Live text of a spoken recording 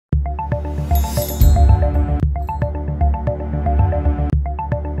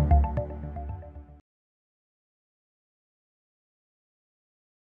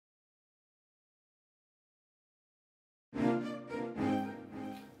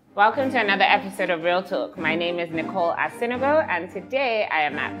Welcome to another episode of Real Talk. My name is Nicole Asinogo, and today I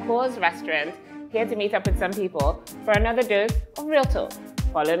am at Cole's Restaurant, here to meet up with some people for another dose of Real Talk.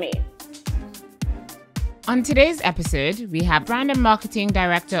 Follow me. On today's episode, we have Brand and Marketing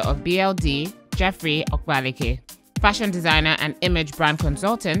Director of BLD, Jefferey Okpaleke, Fashion Designer and Image Brand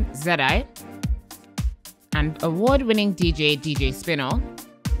Consultant, Zed Eye, and award-winning DJ, DJSpinall.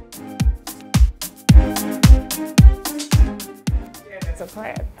 So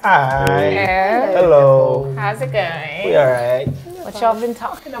quiet. Hi. Yeah. Hello. How's it going? We alright. What y'all been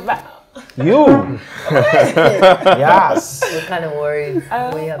talking about? You. Yes. What kind of worries we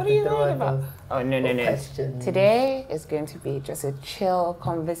have what are to you throw worried at about? us? Oh, no. Questions. Today is going to be just a chill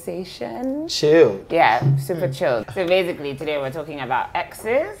conversation. Chill. Yeah, super chill. So basically, today we're talking about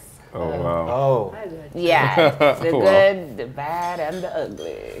exes. Oh, wow. Oh. Yeah, the Wow. good, the bad, and the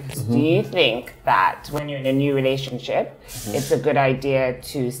ugly. Do you think that when you're in a new relationship, it's a good idea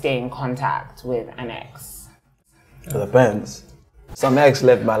to stay in contact with an ex? It depends. Some ex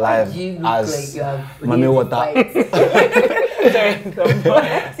left my life You look as like you have Mami really water.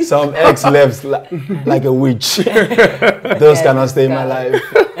 fights. Some ex left like a witch. Those cannot stay in my life.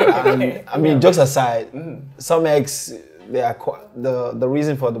 And, I mean, jokes aside, some ex, they are the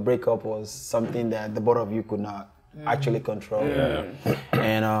reason for the breakup was something that the both of you could not actually control.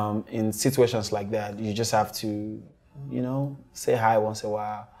 And in situations like that, you just have to, you know, say hi once in a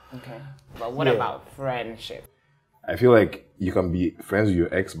while. Okay. But what about friendship? I feel like you can be friends with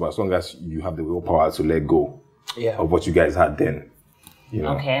your ex, but as long as you have the willpower to let go of what you guys had then, you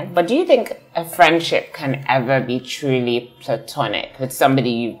know. Okay. But do you think a friendship can ever be truly platonic with somebody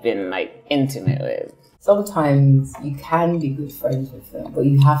you've been like intimate with? Sometimes you can be good friends with them, but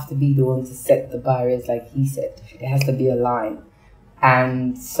you have to be the one to set the barriers, like he said. There has to be a line.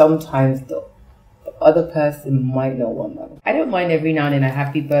 And sometimes the other person might not want that. I don't mind every now and then a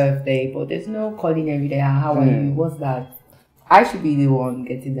happy birthday, but there's no calling every day, how are you, what's that? I should be the one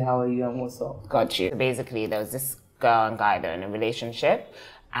getting the how are you and what's up. Got you. Basically, there was this girl and guy that were in a relationship,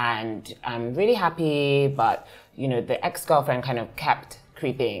 and I'm really happy, but, you know, the ex-girlfriend kind of kept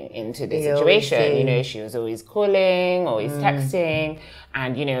creeping into the situation. You know, she was always calling, always texting,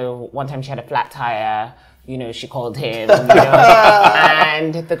 and, you know, one time she had a flat tire, you know, she called him, you know,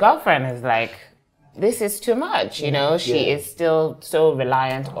 and the girlfriend is like, this is too much, you know, she is still so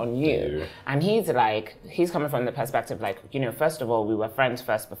reliant on you. And he's like, he's coming from the perspective like, you know, first of all, we were friends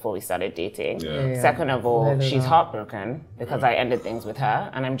first before we started dating. Second of all, she's heartbroken because I ended things with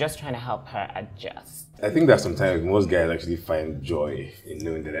her, and I'm just trying to help her adjust. I think that sometimes most guys actually find joy in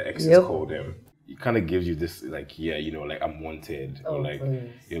knowing that their exes call them. It kind of gives you this, like, yeah, you know, like, I'm wanted, or like,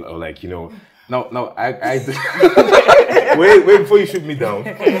 you know, or like, you know. Now, I wait before you shoot me down.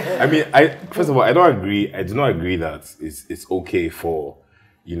 I mean, first of all, I don't agree. I do not agree that it's okay for,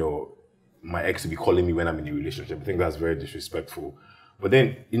 you know, my ex to be calling me when I'm in a relationship. I think that's very disrespectful. But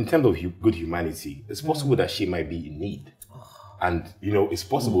then, in terms of good humanity, it's possible that she might be in need. And, you know, it's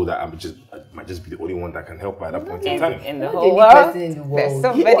possible that I might just be the only one that can help her at that point in time. In the whole world, there's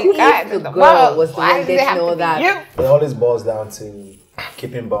so many guys in the world. Was the one getting all that? It always boils down to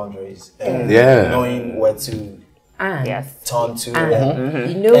keeping boundaries and knowing where to turn to.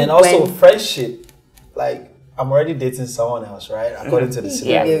 You know, and also friendship, like, I'm already dating someone else, right? According to the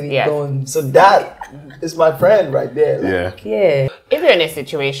scenario. So that is my friend right there. Like, If you're in a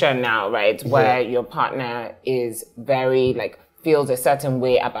situation now, right, where your partner is very, like, feels a certain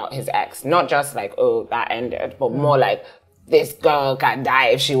way about his ex, not just like, oh, that ended, but more like, this girl can die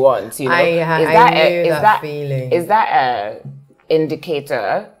if she wants, you know? Is that a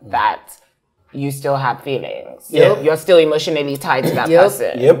indicator that you still have feelings? You're still emotionally tied to that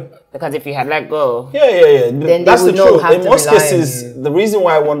person? Because if you had let go... Then that's the truth. In most cases, the reason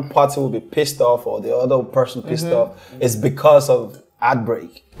why one party will be pissed off or the other person pissed off is because of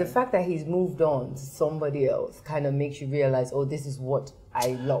heartbreak. The fact that he's moved on to somebody else kind of makes you realize, oh, this is what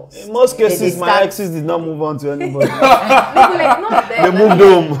I lost. In most cases, my exes did not move on to anybody. They moved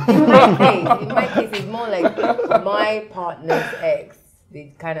home. In my case, it's more like my partner's ex.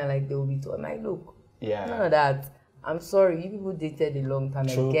 They kind of like, they will be told, I'm like, look, none of that. I'm sorry, you people dated a long time,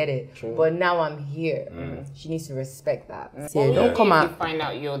 I get it. But now I'm here. She needs to respect that. Don't come out. If you find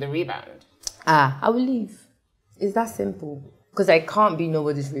out you're the rebound. I will leave. It's that simple. Because I can't be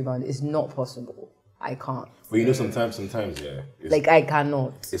nobody's rebound. It's not possible. I can't. But you know, sometimes, yeah. Like, I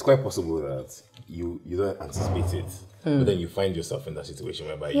cannot. It's quite possible that you don't anticipate it. but then you find yourself in that situation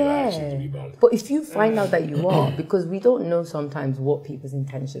whereby you are actually the rebound. But if you find out that you are, because we don't know sometimes what people's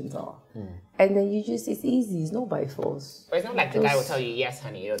intentions are, and then it's easy, it's not by force. But it's not like the guy will tell you, yes,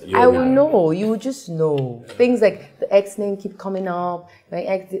 honey, you're the I will know, you will just know. Things like the ex name keep coming up, my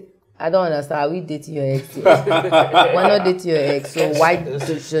ex, I don't understand, are we dating your ex? Why not dating your ex? So why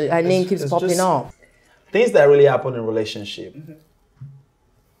her name keeps popping up? Things that really happen in relationship,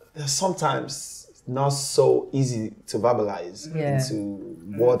 they're sometimes not so easy to verbalize into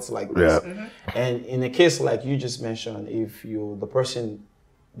words like this. And in a case like you just mentioned, if you're the person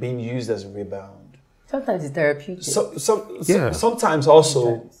being used as a rebound, sometimes it's therapeutic. Sometimes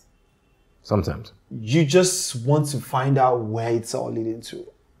also, Sometimes you just want to find out where it's all leading to.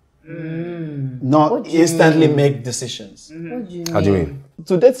 Not instantly make decisions. What do you mean? How do you mean?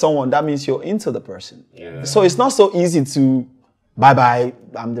 To date someone, that means you're into the person. So it's not so easy to, bye-bye,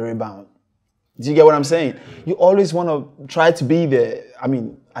 I'm the rebound. Do you get what I'm saying? You always want to try to be there. I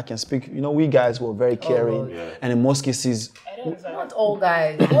mean, I can speak, we guys were very caring. And in most cases... Not all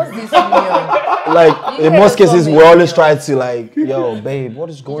guys. What's this union? Like, in most cases, we always try to like, yo, babe, what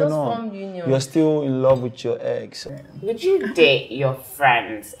is going on? You're still in love with your ex. Would you date your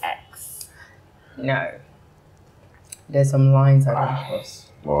friend's ex? No. There's some lines I don't cross.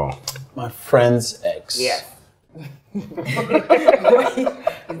 Wow. My friend's ex. Yeah. Is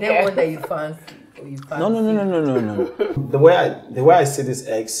there one that you fancy? No. The way I see these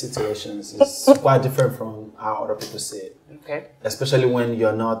ex situations is quite different from how other people see it. Okay. Especially when you're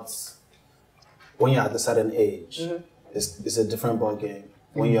at a certain age, it's a different ball game.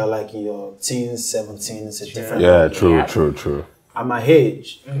 When you're like in your teens, 17, it's a different. Yeah, true. At my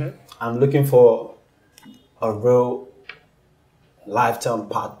age, I'm looking for a real lifetime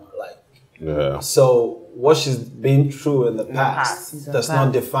partner. So what she's been through in the past does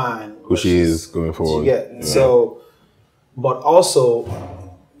not define who she is going forward. So, but also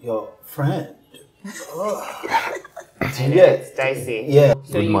your friend. It's dicey. Yeah.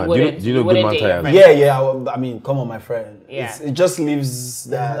 So good man. Do you know good man time? Yeah. I mean, come on, my friend. Yeah. It just leaves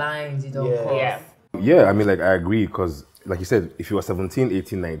that lines you don't cross. Yeah. I mean, like, I agree, because like you said, if you were 17,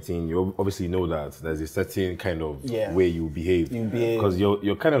 18, 19, you obviously know that there's a certain kind of way you behave. Because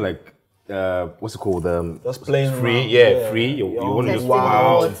you're kind of like, what's it called? Just playing free, around. free. You want to just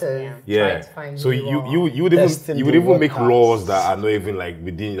Wow. So you would even make laws that are not even like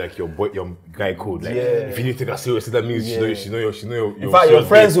within like your guy code. Like if you need to take her seriously, that means she know your. In fact, your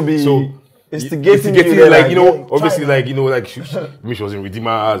friends will be instigating you, like obviously like she was in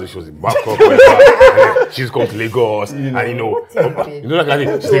Redeemers, she was in backup, and she's come to Lagos, and she's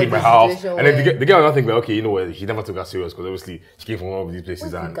staying in my house, and then the girl will not think like, okay, you know what, he never took her serious because obviously she came from one of these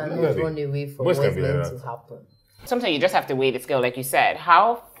places, and you cannot run away from what's meant to happen. Sometimes you just have to weigh the scale, like you said.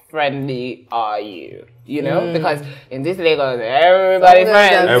 How friendly are you? Because in this Lagos, everybody's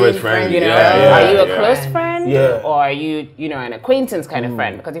friends. Everybody's friends. Are you a close friend? Yeah. Or are you, an acquaintance kind of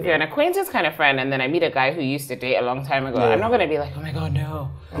friend? Because if you're an acquaintance kind of friend, and then I meet a guy who used to date a long time ago, I'm not gonna be like, oh my god, no.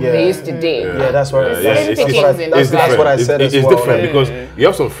 They used to date. Yeah, that's what That's what I said as well. It's different because you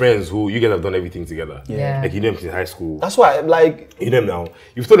have some friends who you guys have done everything together. Like you know them since high school. That's why, like, you know them now.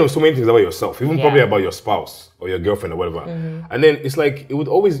 You've told them so many things about yourself, even probably about your spouse or your girlfriend or whatever. And then it's like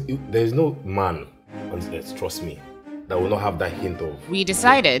there's no man on earth, trust me, that will not have that hint of. We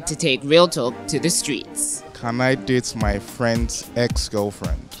decided to take Real Talk to the streets. Can I date my friend's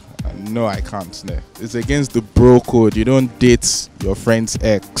ex-girlfriend? No, I can't. No. It's against the bro code. You don't date your friend's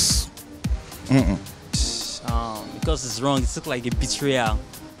ex. Because it's wrong. It's like a betrayal.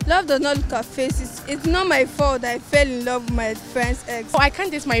 Love does not look at faces. It's not my fault that I fell in love with my friend's ex. I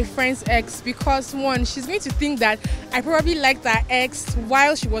can't date my friend's ex because, one, she's going to think that I probably liked her ex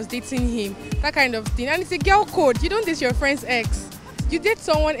while she was dating him. That kind of thing. And it's a girl code. You don't date your friend's ex. You date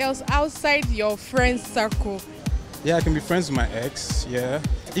someone else outside your friend's circle. Yeah, I can be friends with my ex, yeah.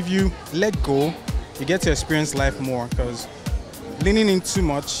 If you let go, you get to experience life more, because leaning in too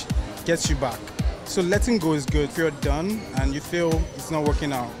much gets you back. So letting go is good. If you're done and you feel it's not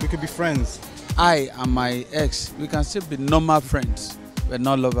working out, we could be friends. I and my ex, we can still be normal friends, but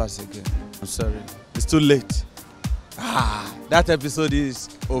not lovers again. I'm sorry. It's too late. That episode is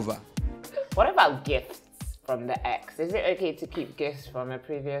over. What about gifts from the ex? Is it okay to keep gifts from a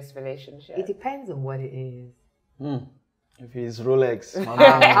previous relationship? It depends on what it is. If it's Rolex,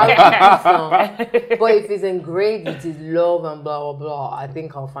 but if it's engraved with his love and blah blah blah, I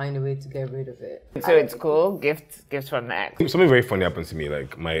think I'll find a way to get rid of it. So it's cool. Gifts from the ex. Something very funny happened to me.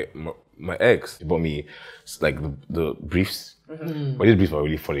 Like my ex bought me like the briefs, but these briefs were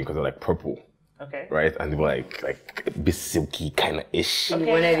really funny because they're like purple. Okay. Right? And they were like a bit silky kind of ish.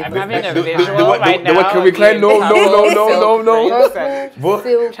 Okay. I'm having a visual right now. Can we climb? No.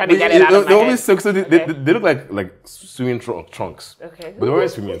 Trying to get it out of my head. So they look like swimming trunks. Okay. But they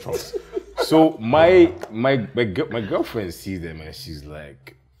weren't swimming trunks. So my girlfriend sees them and she's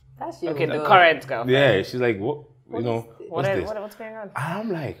like, that's your the current girlfriend. Yeah, she's like, what's this? What's going on? I'm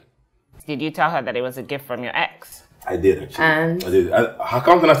like, did you tell her that it was a gift from your ex? I did actually. And I did. Her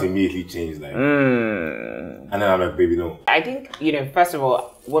countenance immediately changed, like, and then I'm like, baby, no. I think, first of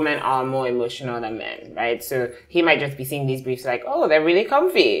all, women are more emotional than men, right? So he might just be seeing these briefs like, oh, they're really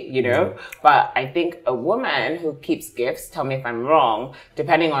comfy, But I think a woman who keeps gifts, tell me if I'm wrong,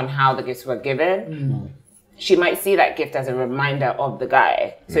 depending on how the gifts were given, she might see that gift as a reminder of the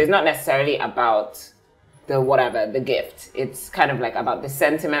guy. So it's not necessarily about the gift. It's kind of like about the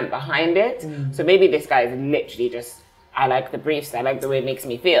sentiment behind it. So maybe this guy is literally just, I like the briefs, I like the way it makes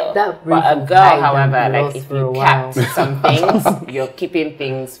me feel. But a girl, however, like if you kept some things, you're keeping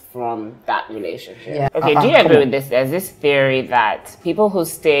things from that relationship. Yeah. Okay, do you agree with this? There's this theory that people who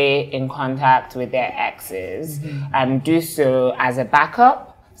stay in contact with their exes do so as a backup.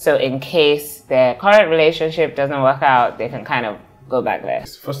 So in case their current relationship doesn't work out, they can kind of go back there.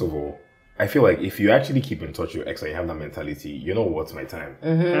 First of all, I feel like if you actually keep in touch with your ex and you have that mentality, you know what's my time.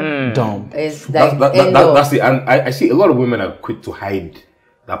 Dumb. It's like that's it. And I see a lot of women are quick to hide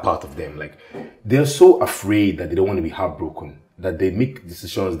that part of them. Like, they're so afraid that they don't want to be heartbroken that they make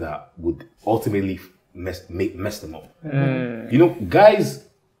decisions that would ultimately mess them up. Guys,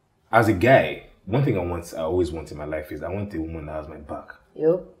 as a guy, one thing I always want in my life is I want a woman that has my back.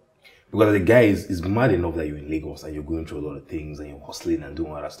 Yep. Because the guy is mad enough that you're in Lagos and you're going through a lot of things and you're hustling and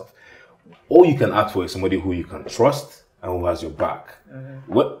doing all that stuff. All you can ask for is somebody who you can trust and who has your back.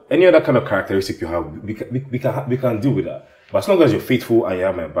 Any other kind of characteristic you have, we can deal with that. But as long as you're faithful and you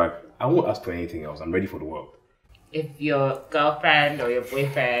have my back, I won't ask for anything else. I'm ready for the world. If your girlfriend or your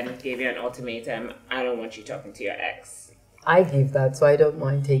boyfriend gave you an ultimatum, I don't want you talking to your ex. I gave that, so I don't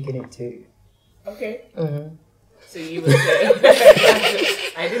mind taking it too. Okay. So you would say,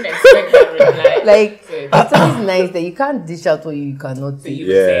 I didn't expect that reply. Like, it's always nice that you can't dish out what you cannot So do. you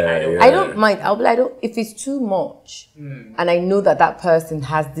would say, I don't mind. I'll be like, if it's too much, and I know that person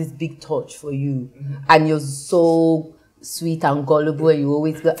has this big touch for you, and you're so sweet and gullible, and you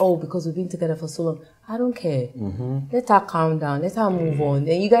always go, oh, because we've been together for so long. I don't care. Let her calm down. Let her move on.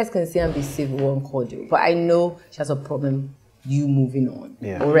 Then you guys can see and be civil and cordial. But I know she has a problem. You moving on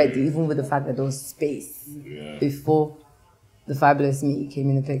already, even with the fact that there was space before the fabulous me came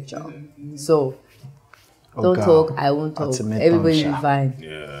in the picture. So don't talk, I won't talk. Everybody will be fine.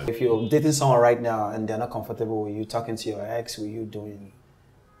 Yeah. If you're dating someone right now and they're not comfortable with you talking to your ex, with you doing,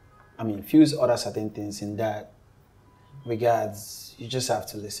 fuse other certain things in that regards, you just have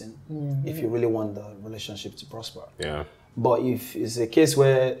to listen if you really want the relationship to prosper. Yeah. But if it's a case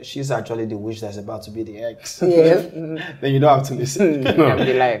where she's actually the witch that's about to be the ex, then you don't have to listen.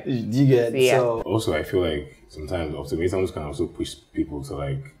 You get so. Also, I feel like sometimes ultimatums can also push people to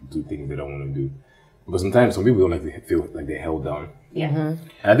like do things they don't want to do. Because sometimes some people don't like to feel like they're held down. And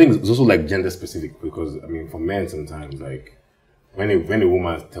I think it's also like gender specific because for men sometimes like when a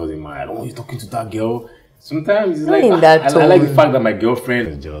woman tells a man, I don't want you talking to that girl. Sometimes it's like I like the fact that my girlfriend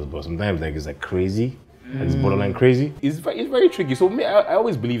is jealous, but sometimes like it's like crazy. It's borderline crazy. It's very tricky. So I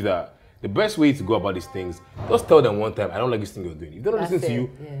always believe that the best way to go about these things, just tell them one time, I don't like this thing you're doing. If they don't listen to you,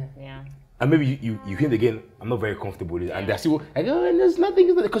 and maybe you hint again, I'm not very comfortable with it. And they're still like, oh, there's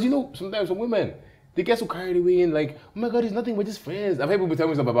nothing. Because sometimes some women, they get so carried away and like, oh my God, it's nothing, we're just friends. I've heard people tell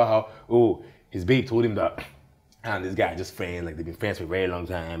me something about how, oh, his babe told him that, and this guy just friends, like they've been friends for a very long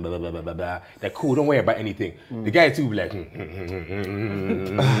time, blah, blah, blah, blah, blah, blah. They're cool, don't worry about anything. The guy too will be like,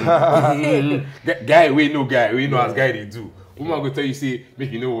 guy, we know as guy they do. Woman will tell you, say,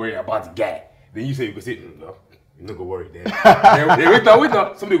 make you no worry about the guy. Then you say, you go say, no, you're not gonna worry then. wait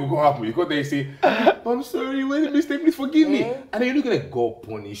now, something will go happen. You go there and say, I'm sorry, when a mistake, please forgive me. And then you're looking like, God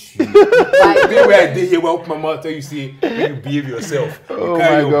punish you. Then where I did here, well, my mouth tell you, say, when you behave yourself, you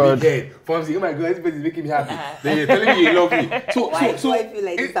carry your big head. I'm saying, oh my God, this person is making me happy. Then you're telling me you love me. So why do I feel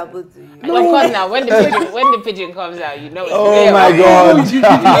like this happened to you? No. Of course, now when the pigeon comes out, you know it's real. My God.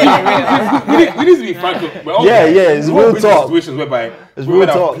 We need to be frank. It's real talk. Situations whereby women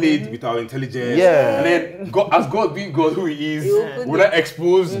have played with our intelligence. And then as God being God who He is, we're not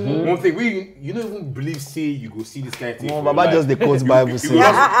exposed. One thing, you don't even believe, say, you go see this kind of thing. No, Baba just the quote Bible says.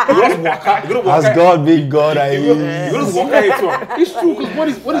 As God being God, I am. You don't walk out. It's true, because what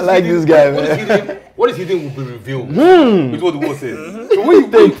is I like this guy, what is hidden will be revealed. It's what the word says. So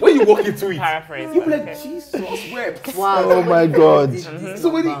So when you walk into it, Paraphrase. you be like, Jesus wept. Wow. Oh my God. So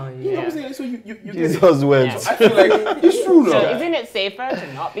when you know what I'm saying? So you Jesus wept. I feel like it's true So now. isn't it safer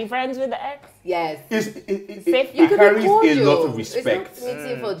to not be friends with the ex? Yes. It You could carries be cordial. a lot of respect. It's not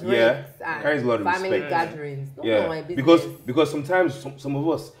meeting for drinks It carries a lot of and family respect. gatherings. Don't know my because business. sometimes some of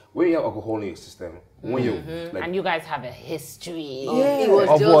us, when you have alcohol in your system, when you're like, And you guys have a history. It was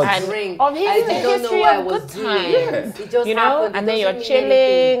Of just what? drink. Of his I did not know history what I of was good doing. times. It just You know, happened. It and then you're doesn't mean chilling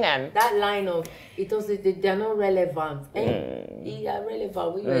anything. and that line of it doesn't. They're not relevant. They are relevant.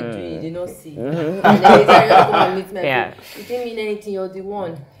 What you were doing, you did not see. And then later you come and meet me. Yeah. It didn't mean anything. You're the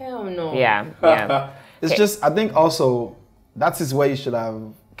one. Hell no. yeah. It's just, I think also that is where you should have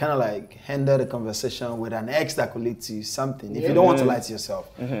kind of like handled the conversation with an ex that could lead to something. If you don't want to lie to yourself,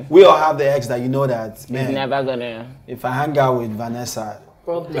 we all have the ex that you know that, man, He's never gonna. if I hang out with Vanessa,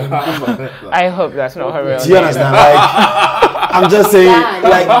 Problem. I hope that's not her real do you name. understand? Like, I'm just saying,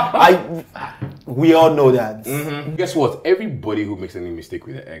 like, we all know that. guess what? Everybody who makes any mistake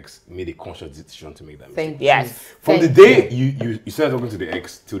with their ex made a conscious decision to make that mistake. Yes. From the day you started talking to the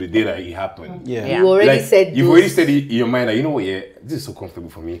ex to the day that it happened. Yeah. You already said you've already said in your mind that, you know what, this is so comfortable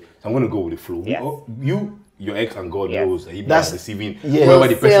for me, so I'm gonna go with the flow. Yes. Your ex and God knows that That's deceiving yes. whoever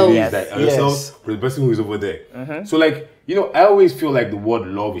the person Yes. is, that yourself, but the person who is over there. So like, you know, I always feel like the word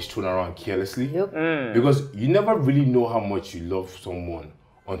love is thrown around carelessly. Because you never really know how much you love someone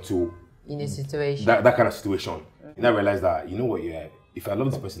until in a situation. that kind of situation. You now realize that, you know what, if I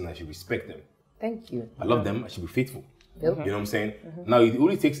love this person, I should respect them. Thank you. I love them, I should be faithful. Yep. You know what I'm saying? Now it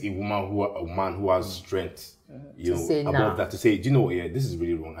only takes a man who has strength, you know, say above nah. that to say, do you know what, this is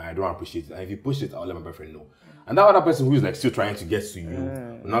really wrong. I don't appreciate it. And if you push it, I'll let my boyfriend know. And that other person who is like still trying to get to you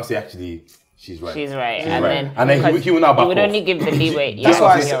will now say, actually, she's right. She's right. And then he will now back You would off. only give the leeway. That's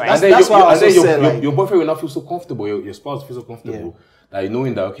why you're right. that's why I also said, like, your boyfriend will not feel so comfortable, your spouse feels so comfortable that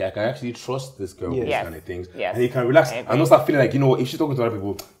knowing that, okay, I can actually trust this girl with this kind of things. Yes. And he can relax and not start feeling like, you know what, if she's talking to other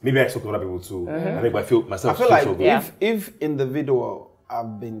people, maybe I talk to other people too. I make myself I feel like so good. if in the video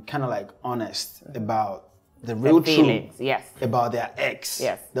I've been kind of like honest about the real feelings, truth yes. about their ex,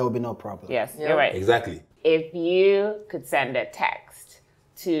 Yes. there will be no problem. Yes, you're right. Exactly. If you could send a text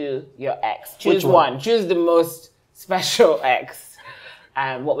to your ex, choose Which one? choose the most special ex,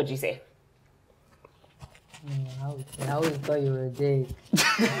 what would you say? I always thought you were a dick.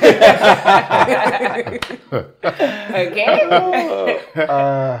 Okay.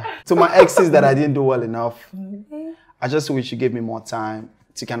 To my exes that I didn't do well enough, I just wish you gave me more time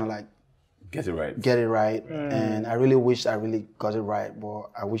to kind of like Get it right. And I really wish I really got it right, but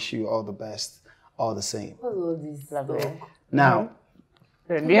I wish you all the best, all the same. What's all this Lovely. stuff? Now,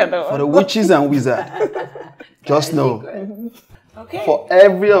 The other for one. the witches and wizards, just know, Okay. for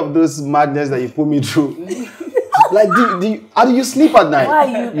every of those madness that you put me through, like, how do you sleep at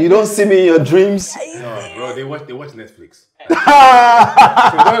night? You don't see me in your dreams. No, bro, they watch Netflix. So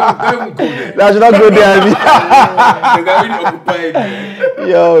don't even go there. I should not go there. They're really occupied, man.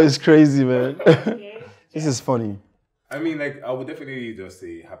 Yo, it's crazy, man. This is funny. I mean, like, I would definitely just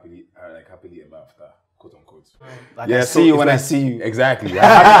say happily ever after, quote unquote. Like, I see you when I see you. Exactly.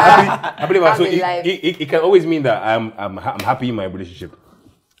 Happily ever after. So Happy life. it can always mean that I'm happy in my relationship.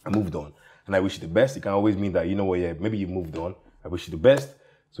 I moved on, and I wish you the best. It can always mean that, you know what, maybe you moved on. I wish you the best.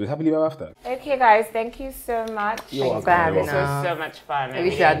 So it's happily ever after. Okay, guys, thank you so much. Thanks for having This was us. so much fun. I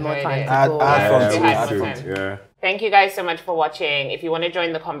wish you had more time to Add go. fun. Yeah. Thank you guys so much for watching. If you want to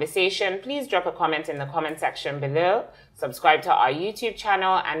join the conversation, please drop a comment in the comment section below. Subscribe to our YouTube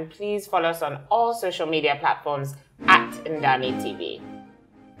channel and please follow us on all social media platforms @NdaniTV.